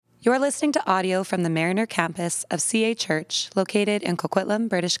You're listening to audio from the Mariner campus of CA Church, located in Coquitlam,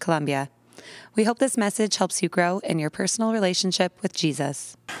 British Columbia. We hope this message helps you grow in your personal relationship with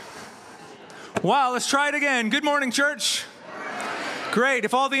Jesus. Wow, let's try it again. Good morning, church. Great.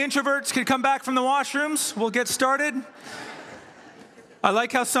 If all the introverts could come back from the washrooms, we'll get started. I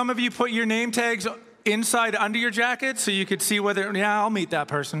like how some of you put your name tags inside under your jacket so you could see whether, I'll meet that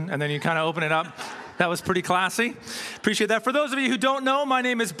person, and then you kind of open it up. That was pretty classy. Appreciate that. For those of you who don't know, my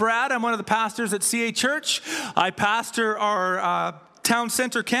name is Brad. I'm one of the pastors at CA Church. I pastor our town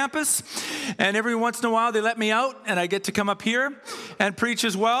center campus, and every once in a while they let me out and I get to come up here and preach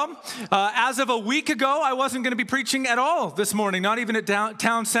as well. As of a week ago, I wasn't going to be preaching at all this morning, not even at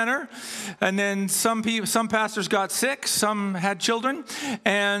town center. And then some pastors got sick, some had children,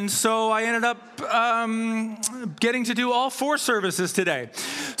 and so I ended up getting to do all 4 services today.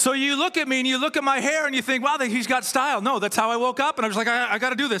 So you look at me and you look at my hair and you think, wow, he's got style. No, that's how I woke up, and I was like, I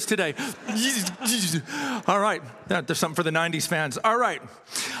got to do this today. All right, there's something for the 90s fans. All right,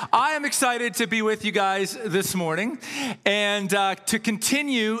 I am excited to be with you guys this morning and to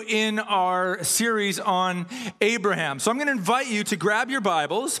continue in our series on Abraham. So I'm going to invite you to grab your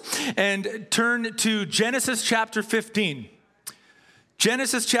Bibles and turn to Genesis chapter 15.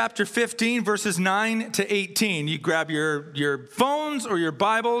 Genesis chapter 15, verses 9 to 18. You grab your phones or your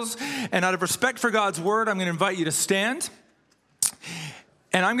Bibles, and out of respect for God's word, I'm going to invite you to stand.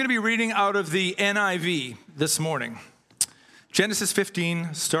 And I'm going to be reading out of the NIV this morning. Genesis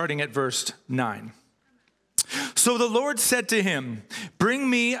 15, starting at verse 9. So the Lord said to him, "Bring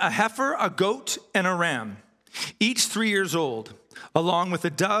me a heifer, a goat, and a ram, each 3 years old, along with a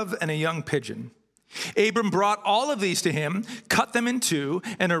dove and a young pigeon." Abram brought all of these to him, cut them in two,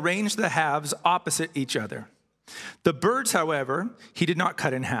 and arranged the halves opposite each other. The birds, however, he did not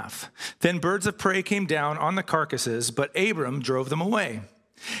cut in half. Then birds of prey came down on the carcasses, but Abram drove them away.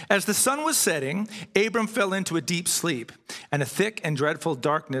 As the sun was setting, Abram fell into a deep sleep, and a thick and dreadful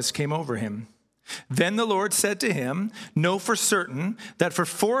darkness came over him. Then the Lord said to him, "Know for certain that for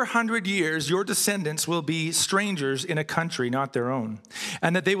 400 years your descendants will be strangers in a country not their own,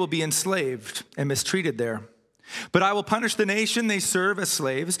 and that they will be enslaved and mistreated there. But I will punish the nation they serve as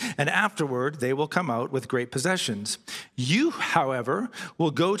slaves, and afterward they will come out with great possessions. You, however,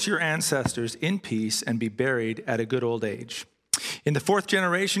 will go to your ancestors in peace and be buried at a good old age. In the 4th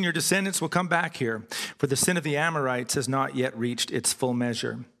generation, your descendants will come back here, for the sin of the Amorites has not yet reached its full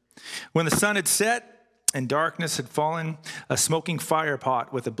measure." When the sun had set and darkness had fallen, a smoking fire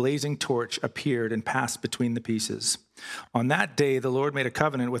pot with a blazing torch appeared and passed between the pieces. On that day, the Lord made a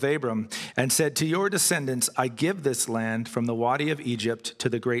covenant with Abram and said, "To your descendants, I give this land from the Wadi of Egypt to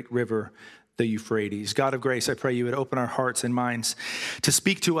the great river, the Euphrates." God of grace, I pray you would open our hearts and minds to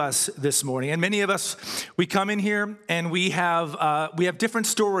speak to us this morning. And many of us, we come in here and we have different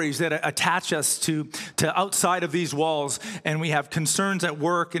stories that attach us to outside of these walls, and we have concerns at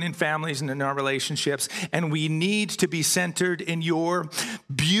work and in families and in our relationships, and we need to be centered in your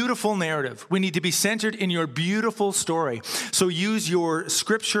beautiful narrative. We need to be centered in your beautiful story. So use your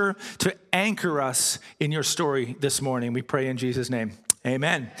scripture to anchor us in your story this morning. We pray in Jesus' name.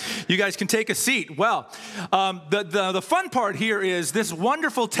 Amen. You guys can take a seat. Well, the fun part here is this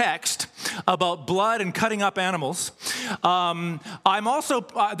wonderful text about blood and cutting up animals. I'm also,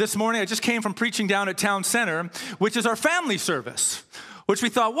 this morning, I just came from preaching down at Town Center, which is our family service, which we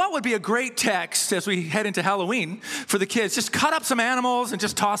thought, what would be a great text as we head into Halloween for the kids? Just cut up some animals and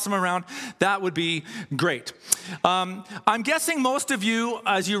just toss them around. That would be great. I'm guessing most of you,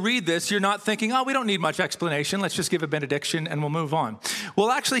 as you read this, you're not thinking, we don't need much explanation. Let's just give a benediction and we'll move on.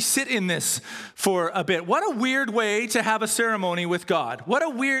 We'll actually sit in this for a bit. What a weird way to have a ceremony with God. What a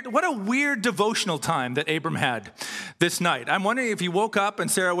weird devotional time that Abram had this night. I'm wondering if he woke up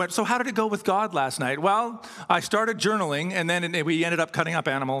and Sarah went, "So how did it go with God last night?" Well, I started journaling and then we ended up cutting up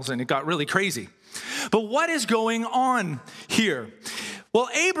animals and it got really crazy. But what is going on here? Well,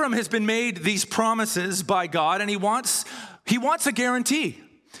 Abram has been made these promises by God, and he wants a guarantee.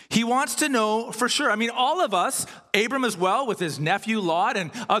 He wants to know for sure. I mean, all of us, Abram as well, with his nephew Lot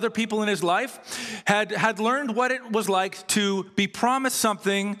and other people in his life, had learned what it was like to be promised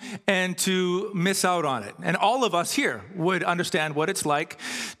something and to miss out on it. And all of us here would understand what it's like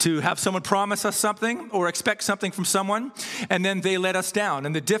to have someone promise us something or expect something from someone, and then they let us down,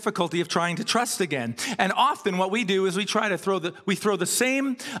 and the difficulty of trying to trust again. And often what we do is we throw the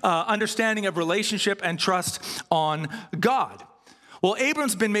same understanding of relationship and trust on God. Well,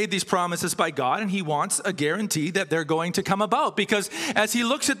 Abram's been made these promises by God, and he wants a guarantee that they're going to come about, because as he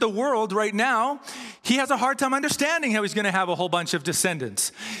looks at the world right now, he has a hard time understanding how he's going to have a whole bunch of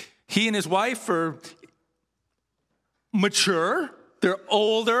descendants. He and his wife are mature, They're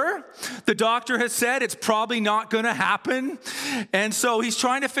older. The doctor has said it's probably not going to happen. And so he's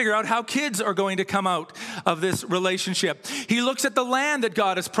trying to figure out how kids are going to come out of this relationship. He looks at the land that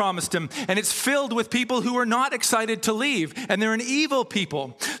God has promised him, and it's filled with people who are not excited to leave, and they're an evil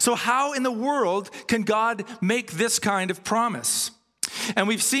people. So how in the world can God make this kind of promise? And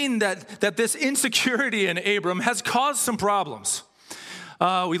we've seen that this insecurity in Abram has caused some problems.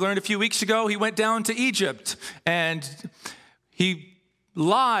 We learned a few weeks ago he went down to Egypt, and he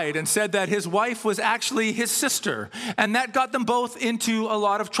lied and said that his wife was actually his sister, and that got them both into a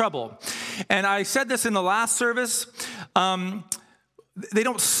lot of trouble. And I said this in the last service. They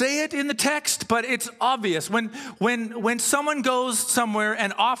don't say it in the text, but it's obvious. When someone goes somewhere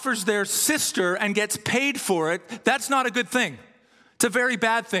and offers their sister and gets paid for it, that's not a good thing. It's a very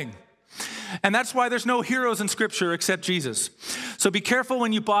bad thing. And that's why there's no heroes in Scripture except Jesus. So be careful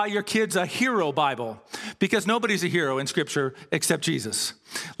when you buy your kids a hero Bible, because nobody's a hero in Scripture except Jesus.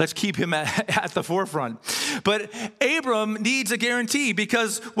 Let's keep him at the forefront. But Abram needs a guarantee,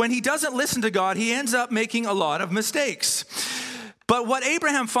 because when he doesn't listen to God, he ends up making a lot of mistakes. But what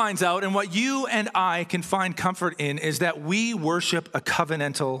Abraham finds out, and what you and I can find comfort in, is that we worship a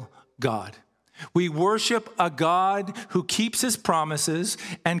covenantal God. We worship a God who keeps his promises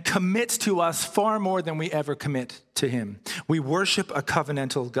and commits to us far more than we ever commit to him. We worship a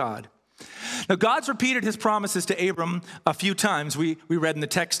covenantal God. Now, God's repeated his promises to Abram a few times. We read in the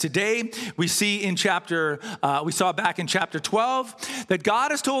text today. We saw back in chapter 12 that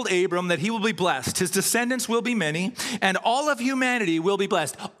God has told Abram that he will be blessed. His descendants will be many, and all of humanity will be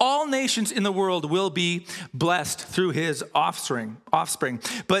blessed. All nations in the world will be blessed through his offspring.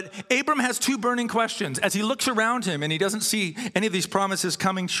 But Abram has two burning questions. As he looks around him and he doesn't see any of these promises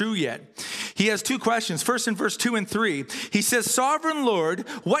coming true yet, he has two questions. First, in verse 2 and 3, he says, "Sovereign Lord,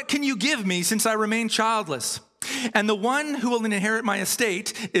 what can you give me since I remain childless? And the one who will inherit my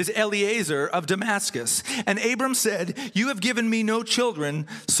estate is Eliezer of Damascus." And Abram said, "You have given me no children,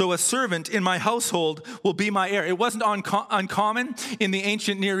 so a servant in my household will be my heir." It wasn't uncommon in the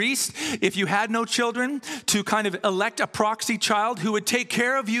ancient Near East, if you had no children, to kind of elect a proxy child who would take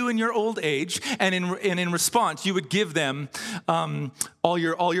care of you in your old age, and in response, you would give them all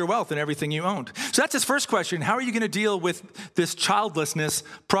your wealth and everything you owned. So that's his first question. How are you going to deal with this childlessness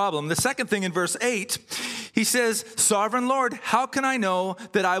problem? The second thing in verse 8, he says, "Sovereign Lord, how can I know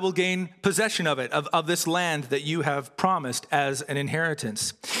that I will gain possession of it, of this land that you have promised as an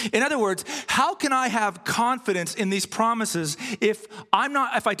inheritance?" In other words, how can I have confidence in these promises if I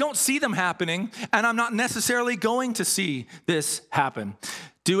don't see them happening, and I'm not necessarily going to see this happen?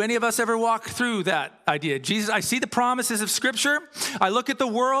 Do any of us ever walk through that idea? Jesus, I see the promises of Scripture. I look at the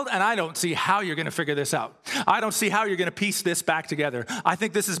world, and I don't see how you're going to figure this out. I don't see how you're going to piece this back together. I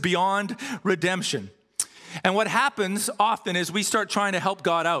think this is beyond redemption. And what happens often is we start trying to help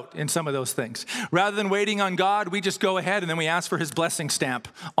God out in some of those things. Rather than waiting on God, we just go ahead and then we ask for his blessing stamp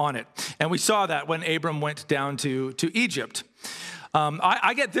on it. And we saw that when Abram went down to Egypt.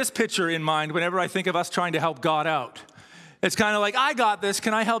 I get this picture in mind whenever I think of us trying to help God out. It's kind of like, I got this,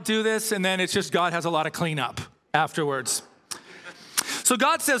 can I help do this? And then it's just God has a lot of cleanup afterwards. So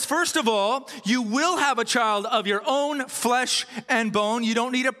God says, first of all, you will have a child of your own flesh and bone. You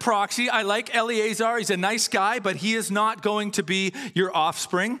don't need a proxy. I like Eliezer. He's a nice guy, but he is not going to be your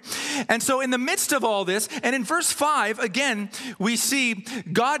offspring. And so in the midst of all this, and in verse 5, again, we see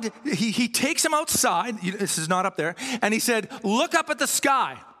God, he takes him outside. This is not up there. And he said, look up at the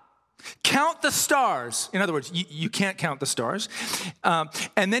sky. Count the stars. In other words, you can't count the stars.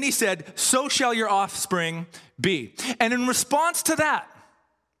 And then he said, so shall your offspring be. And in response to that,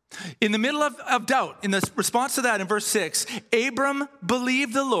 in the middle of doubt, in the response to that in verse 6, Abram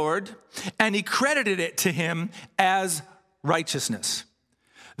believed the Lord and he credited it to him as righteousness.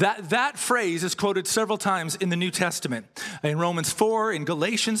 That phrase is quoted several times in the New Testament. In Romans 4, in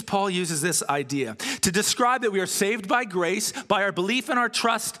Galatians, Paul uses this idea to describe that we are saved by grace, by our belief and our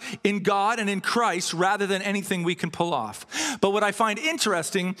trust in God and in Christ, rather than anything we can pull off. But what I find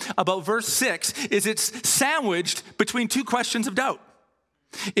interesting about verse 6 is it's sandwiched between two questions of doubt.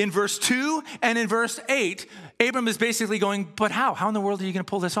 In verse 2 and in verse 8, Abram is basically going, but how? How in the world are you going to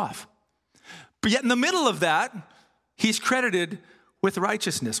pull this off? But yet in the middle of that, he's credited with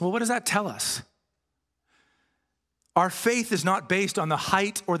righteousness. Well, what does that tell us? Our faith is not based on the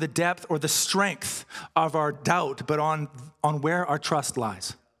height or the depth or the strength of our doubt, but on where our trust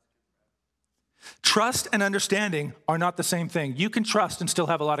lies. Trust and understanding are not the same thing. You can trust and still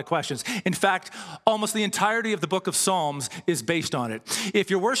have a lot of questions. In fact, almost the entirety of the book of Psalms is based on it. If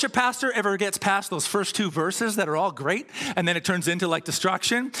your worship pastor ever gets past those first 2 verses that are all great, and then it turns into like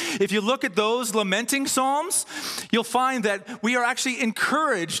destruction, if you look at those lamenting Psalms, you'll find that we are actually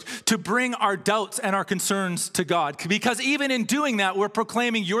encouraged to bring our doubts and our concerns to God. Because even in doing that, we're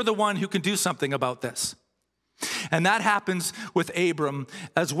proclaiming you're the one who can do something about this. And that happens with Abram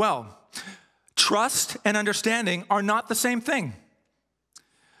as well. Trust and understanding are not the same thing.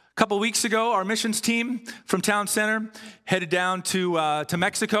 A couple weeks ago, our missions team from Town Center headed down to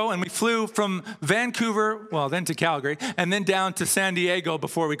Mexico, and we flew from Vancouver, well, then to Calgary, and then down to San Diego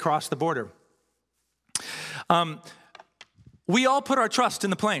before we crossed the border. We all put our trust in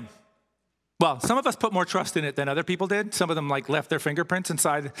the plane. Well, some of us put more trust in it than other people did. Some of them left their fingerprints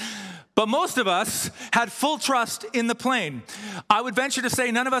inside. But most of us had full trust in the plane. I would venture to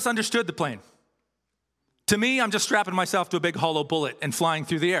say none of us understood the plane. To me, I'm just strapping myself to a big hollow bullet and flying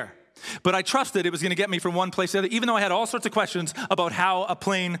through the air. But I trusted it was going to get me from one place to the other, even though I had all sorts of questions about how a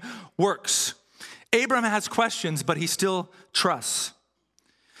plane works. Abram has questions, but he still trusts.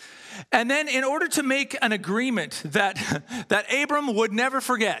 And then in order to make an agreement that Abram would never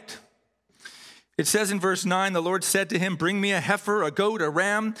forget, it says in verse 9, the Lord said to him, bring me a heifer, a goat, a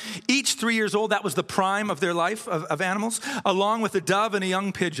ram, each 3 years old. That was the prime of their life of animals, along with a dove and a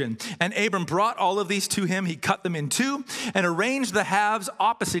young pigeon. And Abram brought all of these to him. He cut them in 2 and arranged the halves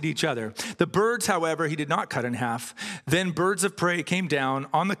opposite each other. The birds, however, he did not cut in half. Then birds of prey came down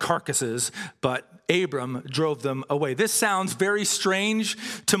on the carcasses, but Abram drove them away. This sounds very strange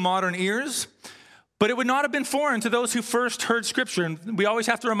to modern ears, but it would not have been foreign to those who first heard Scripture. And we always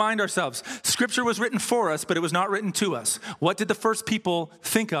have to remind ourselves, Scripture was written for us, but it was not written to us. What did the first people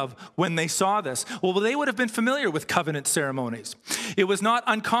think of when they saw this? Well, they would have been familiar with covenant ceremonies. It was not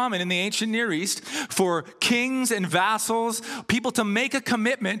uncommon in the ancient Near East for kings and vassals, people to make a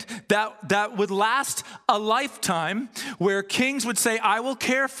commitment that would last a lifetime, where kings would say, I will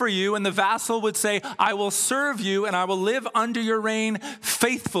care for you, and the vassal would say, I will serve you, and I will live under your reign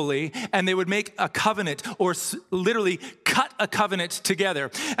faithfully, and they would make a covenant, or literally cut a covenant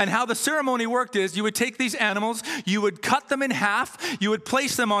together. And how the ceremony worked is you would take these animals, you would cut them in half, you would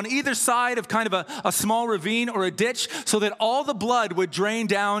place them on either side of kind of a small ravine or a ditch so that all the blood would drain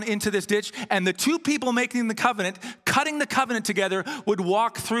down into this ditch, and the 2 people making the covenant, cutting the covenant together, would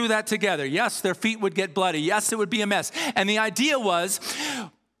walk through that together. Yes, their feet would get bloody. Yes, it would be a mess. And the idea was,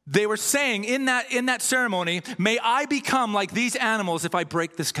 they were saying in that ceremony, may I become like these animals if I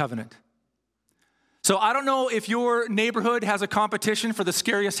break this covenant. So I don't know if your neighborhood has a competition for the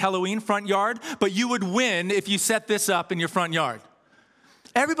scariest Halloween front yard, but you would win if you set this up in your front yard.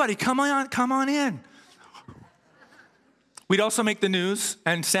 Everybody, come on in. We'd also make the news,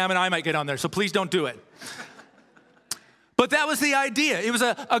 and Sam and I might get on there, so please don't do it. But that was the idea. It was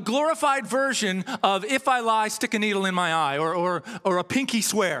a glorified version of if I lie, stick a needle in my eye, or a pinky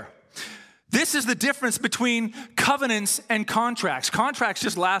swear. This is the difference between covenants and contracts. Contracts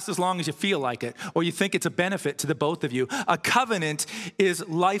just last as long as you feel like it, or you think it's a benefit to the both of you. A covenant is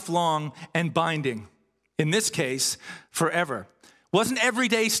lifelong and binding. In this case, forever. Wasn't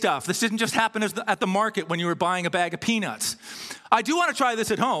everyday stuff. This didn't just happen at the market when you were buying a bag of peanuts. I do want to try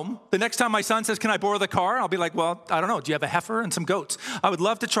this at home. The next time my son says, can I borrow the car? I'll be like, well, I don't know. Do you have a heifer and some goats? I would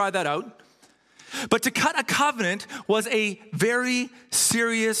love to try that out. But to cut a covenant was a very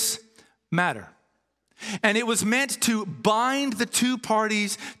serious matter. And it was meant to bind the 2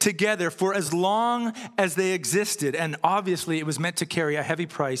 parties together for as long as they existed. And obviously, it was meant to carry a heavy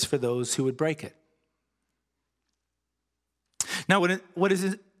price for those who would break it. Now, what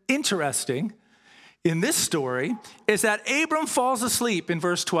is interesting in this story is that Abram falls asleep in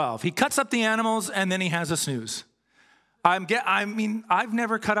verse 12. He cuts up the animals, and then he has a snooze. I've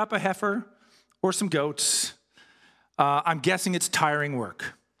never cut up a heifer or some goats. I'm guessing it's tiring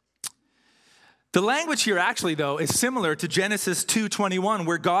work. The language here actually, though, is similar to Genesis 2:21,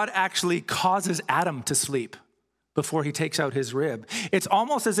 where God actually causes Adam to sleep before he takes out his rib. It's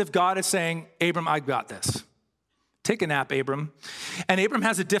almost as if God is saying, Abram, I've got this. Take a nap, Abram. And Abram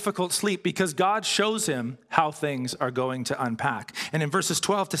has a difficult sleep because God shows him how things are going to unpack. And in verses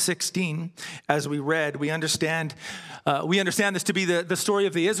 12 to 16, as we read, we understand this to be the story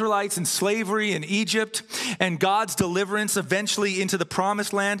of the Israelites in slavery in Egypt and God's deliverance eventually into the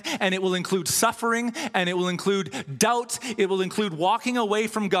promised land. And it will include suffering, and it will include doubt. It will include walking away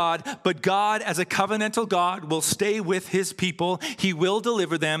from God. But God, as a covenantal God, will stay with his people. He will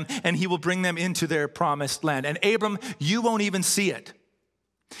deliver them, and he will bring them into their promised land. And Abram, you won't even see it.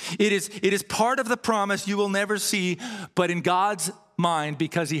 It is part of the promise you will never see, but in God's mind,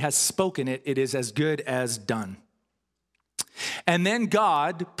 because he has spoken it, it is as good as done. And then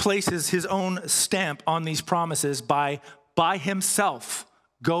God places his own stamp on these promises by himself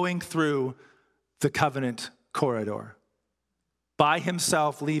going through the covenant corridor, by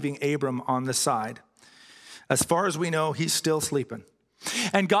himself leaving Abram on the side. As far as we know, he's still sleeping.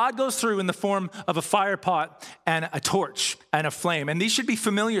 And God goes through in the form of a fire pot and a torch and a flame. And these should be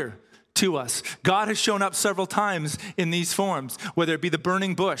familiar to us. God has shown up several times in these forms, whether it be the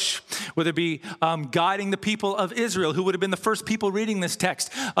burning bush, whether it be guiding the people of Israel, who would have been the first people reading this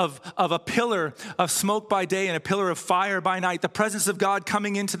text, of a pillar of smoke by day and a pillar of fire by night, the presence of God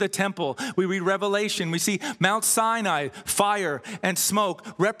coming into the temple. We read Revelation, we see Mount Sinai, fire and smoke,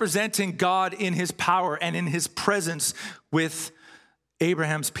 representing God in his power and in his presence with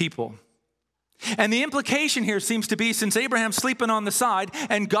Abraham's people. And the implication here seems to be, since Abraham's sleeping on the side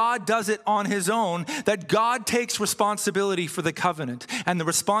and God does it on his own, that God takes responsibility for the covenant. And the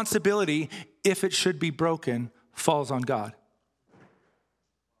responsibility, if it should be broken, falls on God.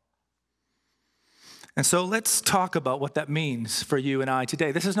 And so let's talk about what that means for you and I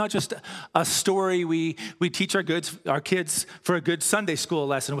today. This is not just a story we teach our kids for a good Sunday school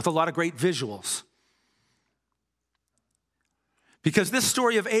lesson with a lot of great visuals. Because this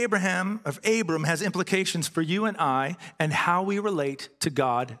story of Abram has implications for you and I and how we relate to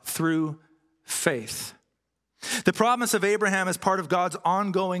God through faith. The promise of Abraham is part of God's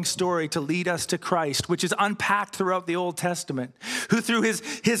ongoing story to lead us to Christ, which is unpacked throughout the Old Testament, who through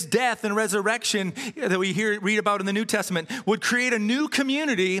his death and resurrection that we read about in the New Testament would create a new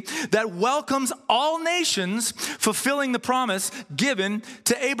community that welcomes all nations, fulfilling the promise given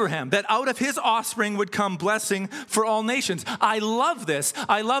to Abraham, that out of his offspring would come blessing for all nations. I love this.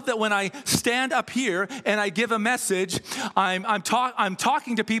 I love that when I stand up here and I give a message, I'm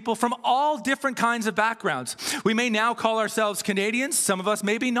talking to people from all different kinds of backgrounds. We may now call ourselves Canadians. Some of us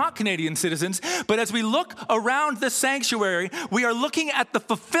may be not Canadian citizens. But as we look around the sanctuary, we are looking at the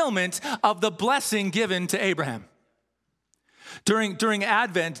fulfillment of the blessing given to Abraham. During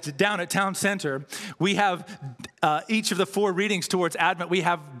Advent, down at Town Center, we have each of the 4 readings towards Advent we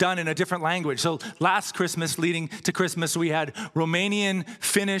have done in a different language. So last Christmas, leading to Christmas, we had Romanian,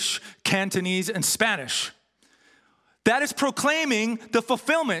 Finnish, Cantonese, and Spanish. That is proclaiming the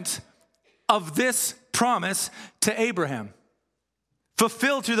fulfillment of this promise to Abraham,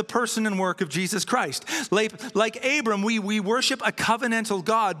 fulfilled through the person and work of Jesus Christ. Like Abram, we worship a covenantal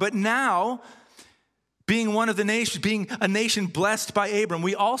God, but now, being one of the nations, being a nation blessed by Abram,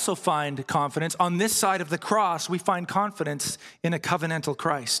 we also find confidence on this side of the cross. We find confidence in a covenantal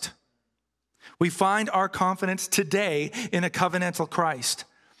Christ. We find our confidence today in a covenantal Christ.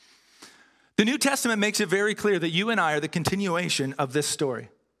 The New Testament makes it very clear that you and I are the continuation of this story,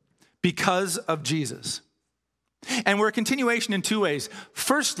 because of Jesus. And we're a continuation in 2 ways.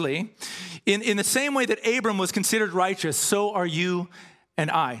 Firstly, in the same way that Abram was considered righteous, so are you and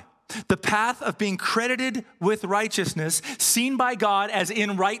I. The path of being credited with righteousness, seen by God as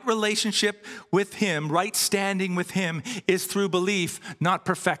in right relationship with him, right standing with him, is through belief, not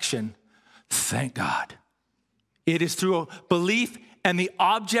perfection. Thank God. It is through belief and the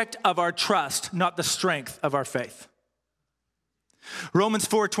object of our trust, not the strength of our faith. Romans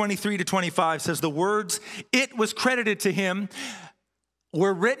 4:23-25 says the words, "It was credited to him,"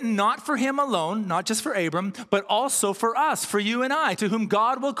 were written not for him alone, not just for Abram, but also for us, for you and I, to whom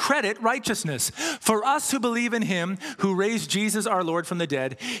God will credit righteousness. For us who believe in him, who raised Jesus our Lord from the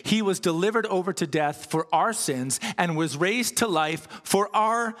dead, he was delivered over to death for our sins and was raised to life for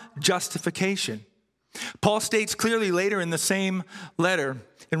our justification. Paul states clearly later in the same letter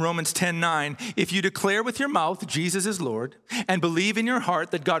in Romans 10:9, if you declare with your mouth Jesus is Lord and believe in your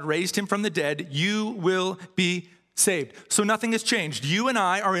heart that God raised him from the dead, you will be saved. So nothing has changed. You and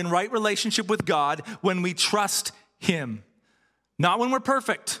I are in right relationship with God when we trust him, not when we're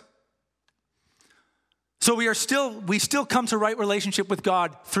perfect. So we still come to right relationship with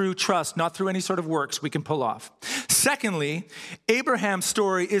God through trust, not through any sort of works we can pull off. Secondly, Abraham's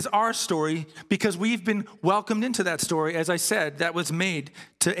story is our story because we've been welcomed into that story, as I said, that was made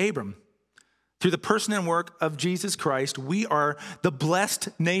to Abram. Through the person and work of Jesus Christ, we are the blessed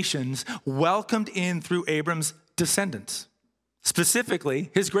nations welcomed in through Abram's descendants,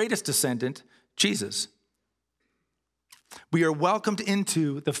 specifically his greatest descendant, Jesus. We are welcomed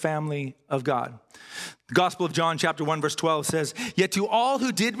into the family of God. The Gospel of John, chapter 1, verse 12 says, "Yet to all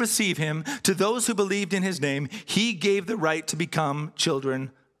who did receive him, to those who believed in his name, he gave the right to become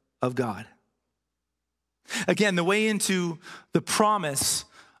children of God." Again, the way into the promise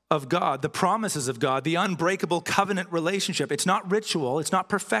of God, the promises of God, the unbreakable covenant relationship. It's not ritual, it's not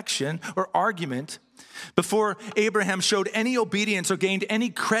perfection or argument. Before Abraham showed any obedience or gained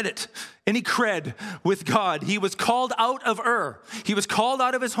any cred with God, he was called out of Ur. He was called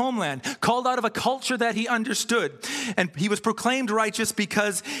out of his homeland, called out of a culture that he understood. And he was proclaimed righteous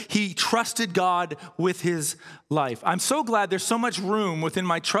because he trusted God with his life. I'm so glad there's so much room within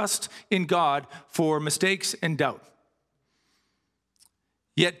my trust in God for mistakes and doubt.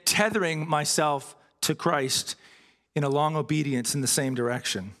 Yet tethering myself to Christ in a long obedience in the same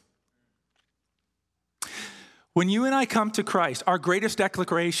direction. When you and I come to Christ, our greatest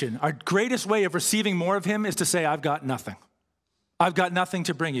declaration, our greatest way of receiving more of him is to say, I've got nothing. I've got nothing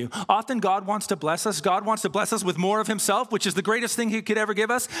to bring you. Often God wants to bless us. God wants to bless us with more of himself, which is the greatest thing he could ever give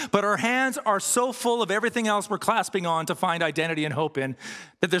us. But our hands are so full of everything else we're clasping on to find identity and hope in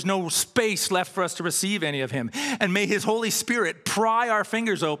that there's no space left for us to receive any of him. And may his Holy Spirit pry our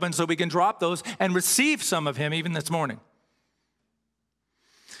fingers open so we can drop those and receive some of him even this morning.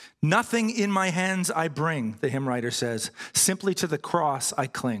 Nothing in my hands I bring, the hymn writer says, simply to the cross I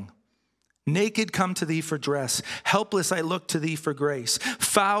cling. Naked come to thee for dress, helpless I look to thee for grace.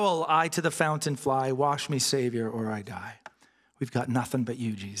 Foul I to the fountain fly, wash me, Savior, or I die. We've got nothing but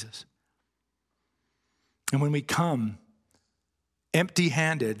you, Jesus. And when we come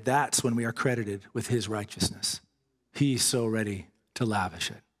empty-handed, that's when we are credited with his righteousness. He's so ready to lavish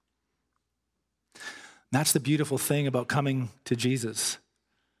it. And that's the beautiful thing about coming to Jesus,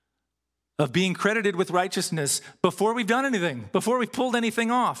 of being credited with righteousness before we've done anything, before we've pulled anything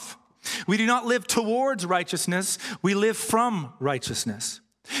off. We do not live towards righteousness, we live from righteousness.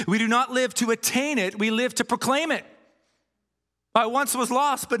 We do not live to attain it, we live to proclaim it. I once was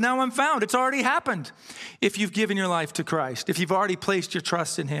lost, but now I'm found. It's already happened. If you've given your life to Christ, if you've already placed your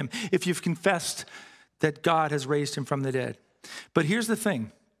trust in him, if you've confessed that God has raised him from the dead. But here's the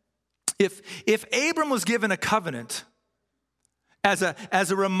thing. If Abram was given a covenant, as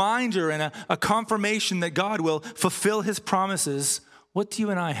a reminder and a confirmation that God will fulfill his promises, what do you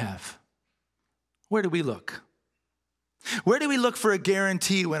and I have? Where do we look? Where do we look for a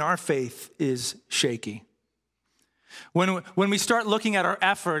guarantee when our faith is shaky? When we start looking at our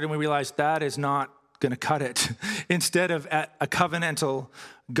effort and we realize that is not going to cut it, instead of at a covenantal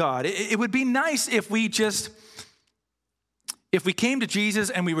God. It would be nice if we came to Jesus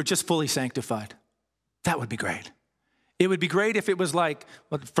and we were just fully sanctified. That would be great. It would be great if it was like,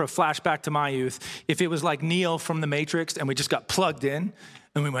 for a flashback to my youth, if it was like Neo from The Matrix and we just got plugged in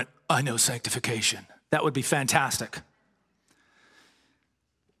and we went, I know sanctification. That would be fantastic.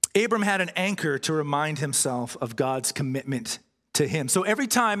 Abram had an anchor to remind himself of God's commitment to him. So every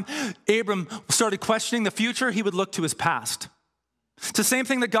time Abram started questioning the future, he would look to his past. It's the same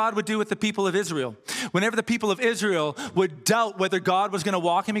thing that God would do with the people of Israel. Whenever the people of Israel would doubt whether God was going to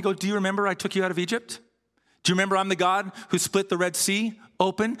walk him, he'd go, do you remember I took you out of Egypt? Do you remember I'm the God who split the Red Sea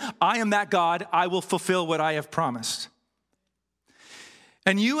open? I am that God. I will fulfill what I have promised.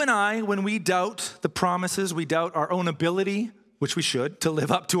 And you and I, when we doubt the promises, we doubt our own ability, which we should, to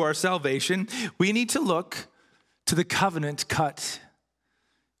live up to our salvation, we need to look to the covenant cut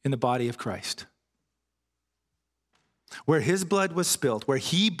in the body of Christ, where his blood was spilled, where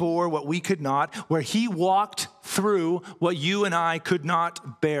he bore what we could not, where he walked through what you and I could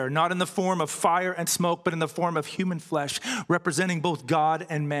not bear, not in the form of fire and smoke, but in the form of human flesh, representing both God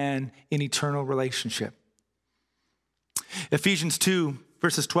and man in eternal relationship. Ephesians 2,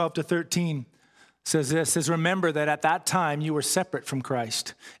 verses 12 to 13 says, remember that at that time you were separate from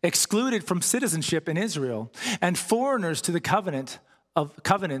Christ, excluded from citizenship in Israel, and foreigners to the covenants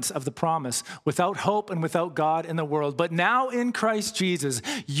of the promise, without hope and without God in the world. But now in Christ Jesus,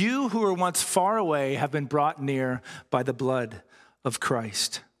 you who were once far away have been brought near by the blood of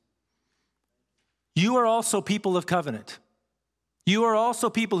Christ. You are also people of covenant. You are also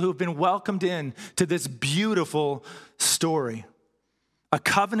people who have been welcomed in to this beautiful story. A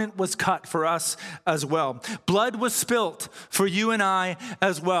covenant was cut for us as well. Blood was spilt for you and I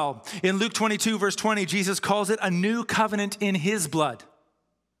as well. In Luke 22, verse 20, Jesus calls it a new covenant in his blood.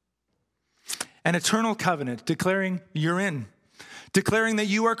 An eternal covenant, declaring you're in. Declaring that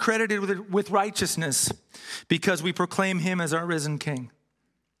you are credited with righteousness because we proclaim him as our risen King.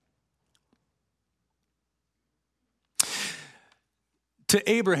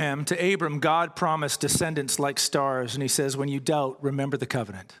 To Abram, God promised descendants like stars. And he says, when you doubt, remember the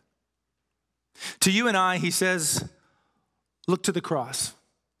covenant. To you and I, he says, look to the cross.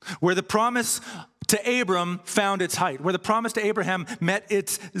 Where the promise to Abram found its height. Where the promise to Abraham met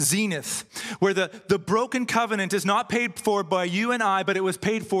its zenith. Where the broken covenant is not paid for by you and I, but it was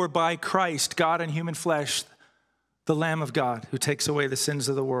paid for by Christ, God in human flesh. the Lamb of God who takes away the sins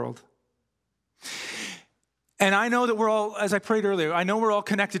of the world. And I know that we're all, as I prayed earlier, I know we're all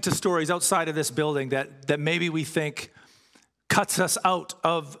connected to stories outside of this building that maybe we think cuts us out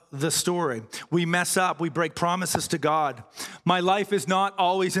of the story. We mess up, we break promises to God. My life is not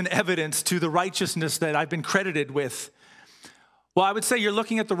always an evidence to the righteousness that I've been credited with. Well, I would say you're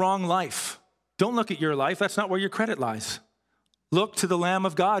looking at the wrong life. Don't look at your life. That's not where your credit lies. Look to the Lamb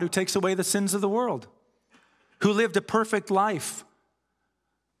of God who takes away the sins of the world, who lived a perfect life,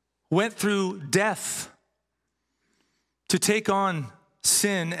 went through death to take on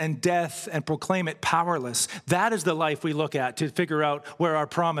sin and death and proclaim it powerless. That is the life we look at to figure out where our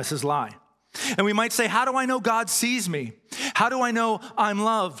promises lie. And we might say, how do I know God sees me? How do I know I'm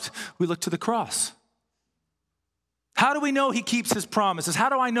loved? We look to the cross. How do we know he keeps his promises? How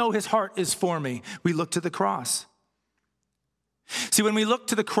do I know his heart is for me? We look to the cross. See, when we look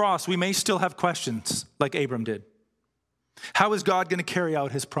to the cross, we may still have questions like Abram did. How is God going to carry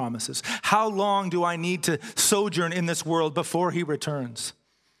out his promises? How long do I need to sojourn in this world before he returns?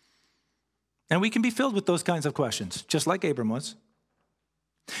 And we can be filled with those kinds of questions, just like Abram was.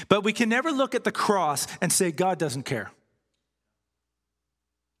 But we can never look at the cross and say, God doesn't care.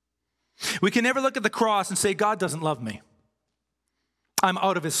 We can never look at the cross and say, God doesn't love me. I'm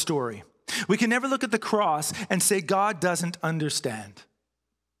out of his story. We can never look at the cross and say, God doesn't understand.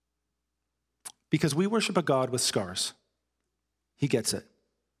 Because we worship a God with scars. He gets it.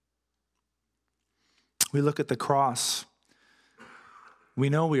 We look at the cross. We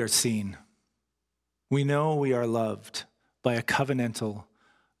know we are seen. We know we are loved by a covenantal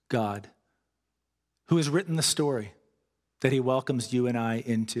God who has written the story that he welcomes you and I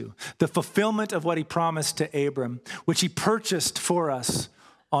into. The fulfillment of what he promised to Abram, which he purchased for us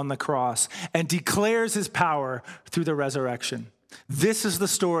on the cross and declares his power through the resurrection. This is the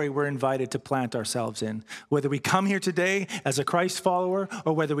story we're invited to plant ourselves in. Whether we come here today as a Christ follower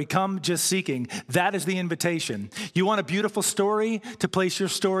or whether we come just seeking, that is the invitation. You want a beautiful story to place your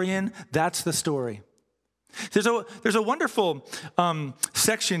story in? That's the story. There's a wonderful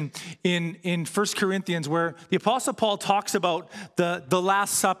section in 1 Corinthians where the Apostle Paul talks about the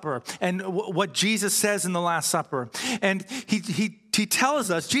Last Supper and what Jesus says in the Last Supper. And he tells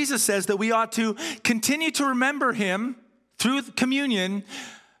us, Jesus says that we ought to continue to remember him through communion.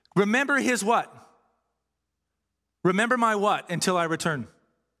 Remember his what? Remember my what until I return?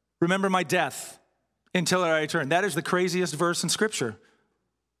 Remember my death until I return. That is the craziest verse in Scripture.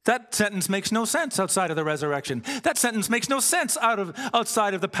 That sentence makes no sense outside of the resurrection. That sentence makes no sense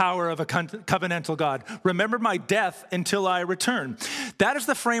outside of the power of a covenantal God. Remember my death until I return. That is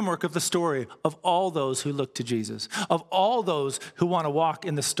the framework of the story of all those who look to Jesus, of all those who want to walk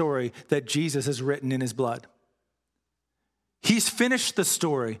in the story that Jesus has written in his blood. He's finished the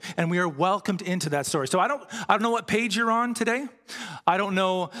story, and we are welcomed into that story. So I don't know what page you're on today. I don't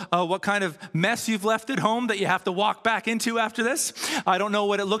know what kind of mess you've left at home that you have to walk back into after this. I don't know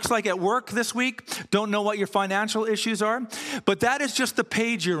what it looks like at work this week. Don't know what your financial issues are. But that is just the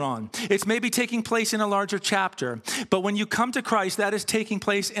page you're on. It's maybe taking place in a larger chapter. But when you come to Christ, that is taking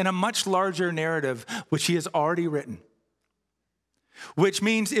place in a much larger narrative, which he has already written. Which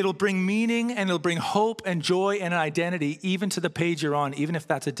means it'll bring meaning and it'll bring hope and joy and an identity even to the page you're on, even if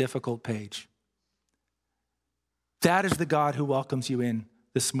that's a difficult page. That is the God who welcomes you in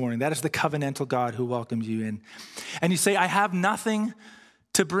this morning. That is the covenantal God who welcomes you in. And you say, I have nothing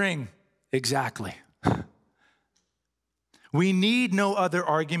to bring. Exactly. We need no other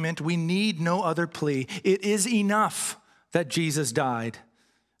argument. We need no other plea. It is enough that Jesus died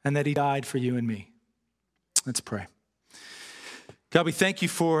and that he died for you and me. Let's pray. God, we thank you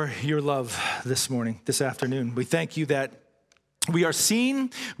for your love this morning, this afternoon. We thank you that we are seen,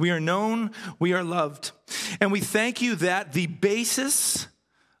 we are known, we are loved. And we thank you that the basis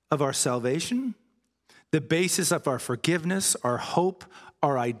of our salvation, the basis of our forgiveness, our hope,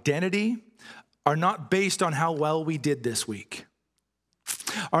 our identity, are not based on how well we did this week,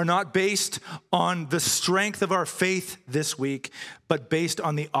 are not based on the strength of our faith this week, but based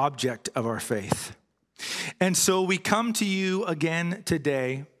on the object of our faith. And so we come to you again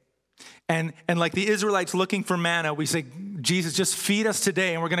today, and like the Israelites looking for manna, we say, Jesus, just feed us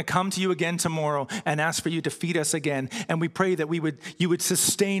today, and we're going to come to you again tomorrow and ask for you to feed us again. And we pray that you would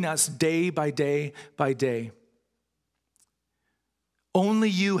sustain us day by day by day. Only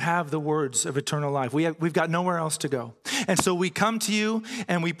you have the words of eternal life. We've got nowhere else to go. And so we come to you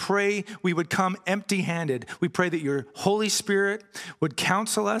and we pray we would come empty-handed. We pray that your Holy Spirit would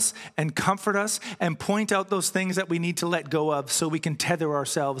counsel us and comfort us and point out those things that we need to let go of so we can tether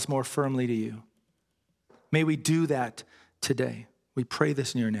ourselves more firmly to you. May we do that today. We pray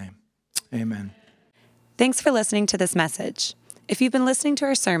this in your name. Amen. Thanks for listening to this message. If you've been listening to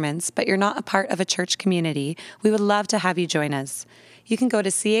our sermons, but you're not a part of a church community, we would love to have you join us. You can go to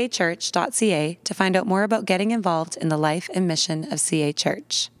cachurch.ca to find out more about getting involved in the life and mission of CA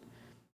Church.